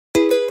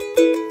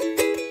Welcome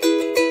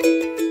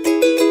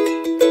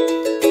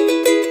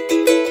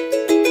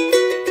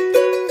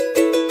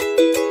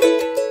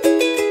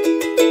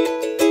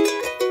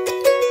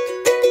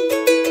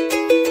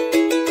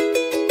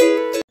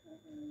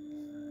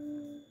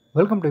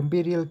to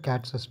Imperial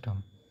CAD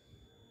system.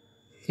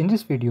 In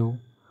this video,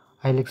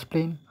 I'll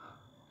explain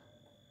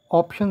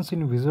options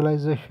in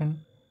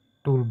visualization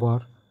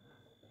toolbar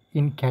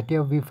in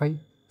Catia V5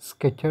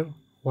 Sketcher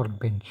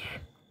Workbench.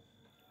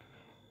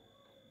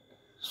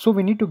 So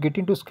we need to get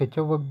into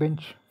Sketcher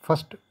Workbench.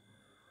 First,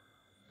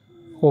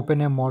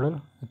 open a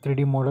model, a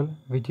 3D model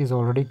which is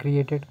already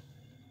created.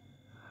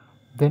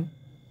 Then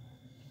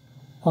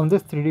on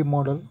this 3D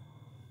model,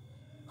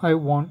 I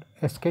want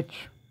a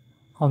sketch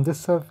on this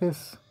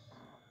surface.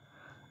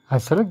 I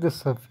select this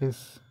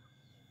surface,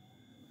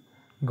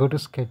 go to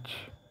sketch.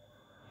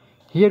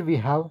 Here we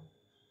have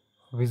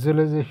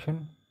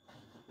visualization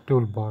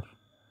toolbar.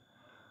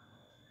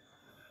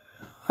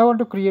 I want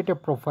to create a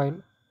profile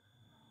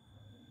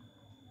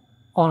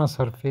on a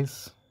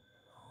surface,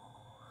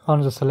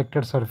 on the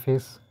selected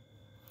surface.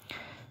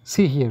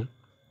 See here,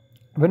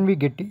 when we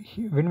get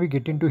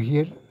into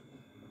here,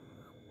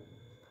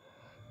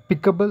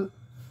 pickable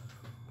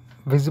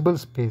visible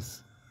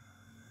space,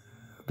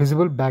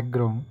 visible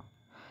background.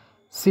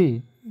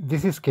 See,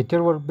 this is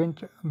Sketcher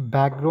Workbench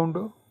background.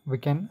 We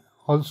can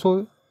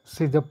also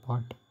see the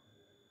part.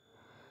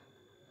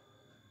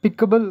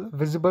 Pickable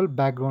visible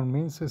background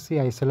means,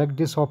 see, I select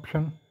this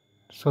option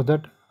so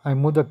that I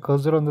move the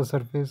cursor on the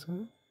surface.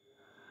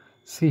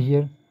 See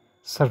here,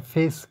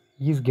 surface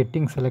is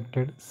getting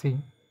selected. See,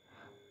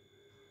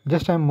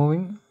 just I am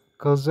moving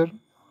cursor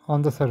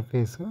on the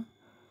surface.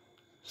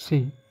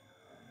 See,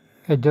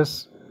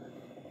 edges,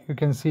 you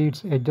can see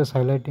its edges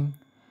highlighting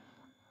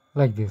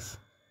like this.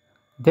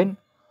 Then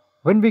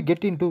when we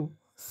get into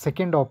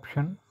second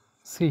option,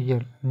 see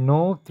here,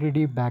 no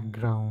 3D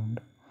background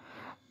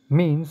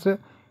means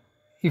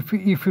if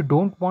you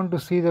don't want to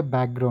see the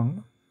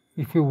background,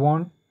 if you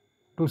want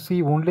to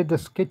see only the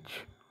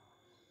sketch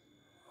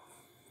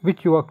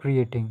which you are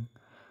creating,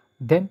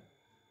 then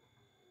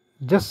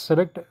just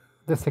select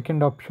the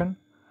second option,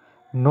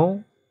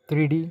 no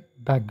 3D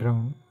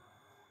background.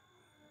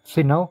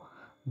 See, now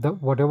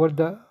whatever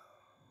the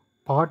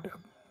part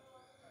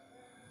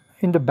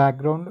in the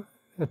background,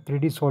 a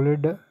 3D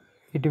solid,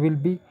 it will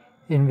be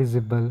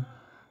invisible.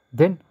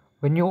 Then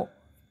when you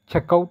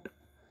check out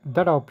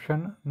that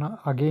option, now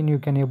again you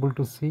can able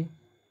to see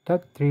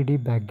that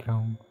 3D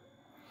background.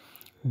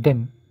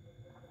 Then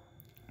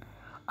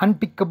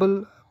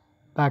unpickable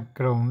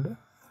background.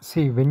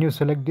 See, when you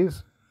select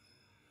this,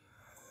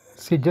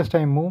 see, just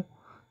I move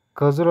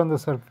cursor on the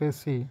surface.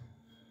 See,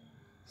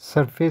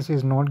 surface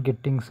is not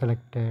getting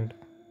selected.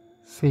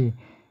 See,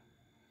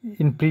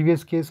 in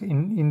previous case,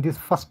 in this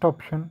first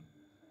option,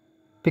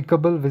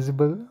 pickable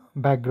visible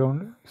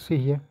background, see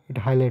here, it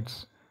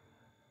highlights.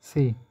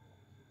 See,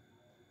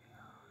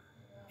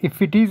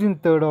 if it is in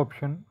third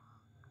option,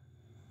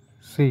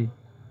 see,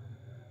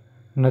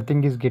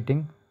 nothing is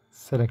getting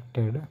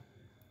selected.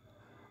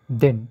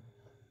 Then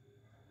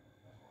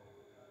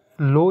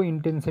low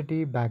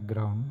intensity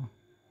background,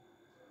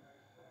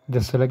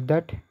 just select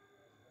that.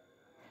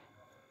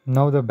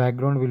 Now the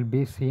background will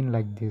be seen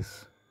like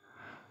this,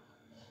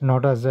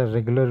 not as a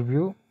regular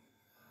view.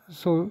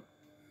 So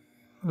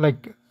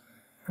like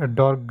a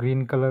dark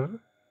green color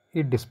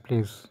it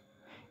displays.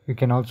 You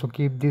can also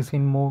keep this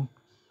in mode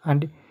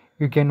and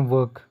you can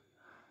work.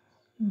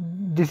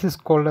 This is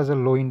called as a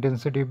low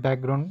intensity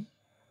background.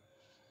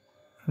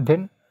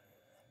 Then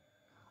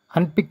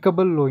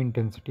unpickable low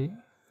intensity,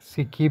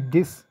 see, keep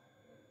this,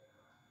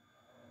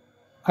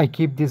 I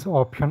keep this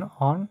option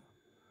on,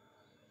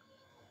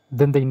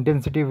 then the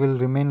intensity will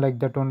remain like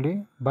that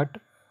only, but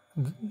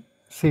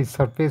see,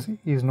 surface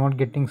is not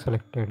getting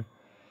selected.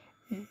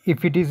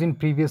 If it is in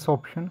previous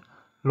option,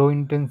 low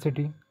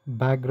intensity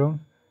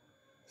background,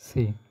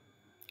 see,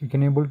 you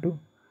can able to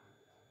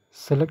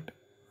select,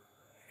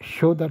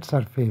 show that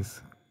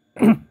surface.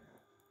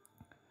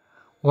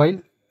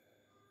 While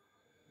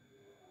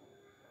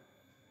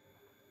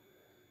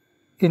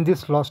in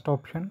this last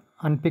option,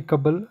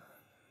 unpickable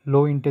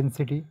low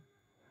intensity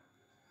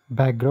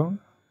background,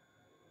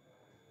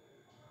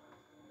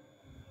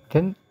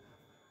 then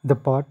the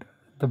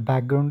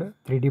background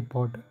 3D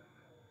part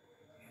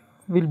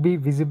will be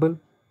visible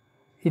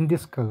in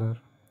this color.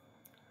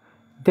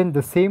 Then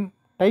the same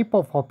type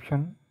of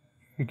option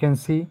you can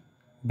see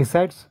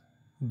besides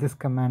this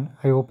command.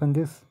 I open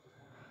this,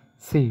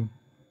 see,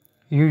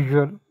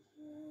 usual,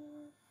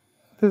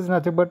 this is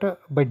nothing but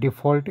by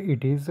default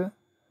it is,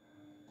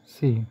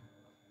 see.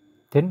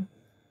 Then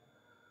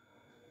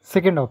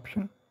second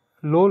option,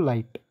 low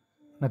light,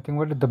 nothing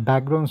but the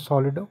background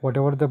solid,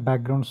 whatever the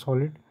background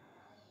solid,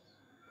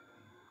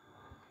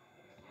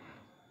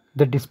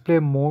 the display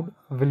mode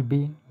will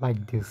be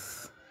like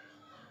this.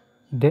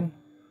 Then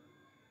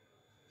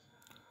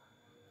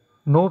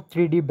no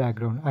 3D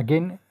background,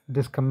 again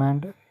this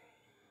command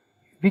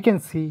we can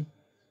see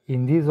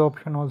in this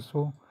option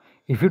also.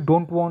 If you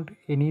don't want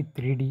any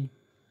 3D,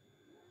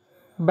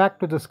 back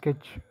to the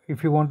sketch.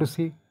 If you want to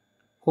see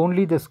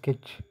only the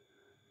sketch,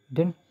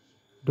 then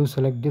do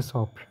select this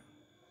option.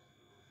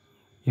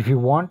 If you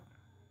want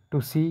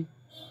to see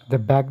the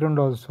background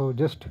also,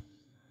 just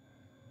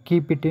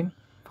keep it in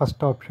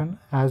first option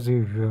as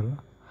usual.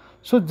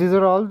 So these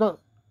are all the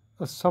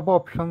sub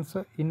options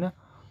in a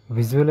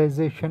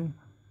visualization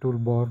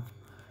toolbar.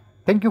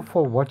 Thank you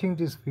for watching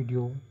this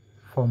video.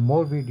 For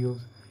more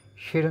videos,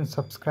 share and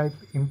subscribe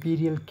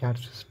Imperial CAD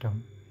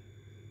system.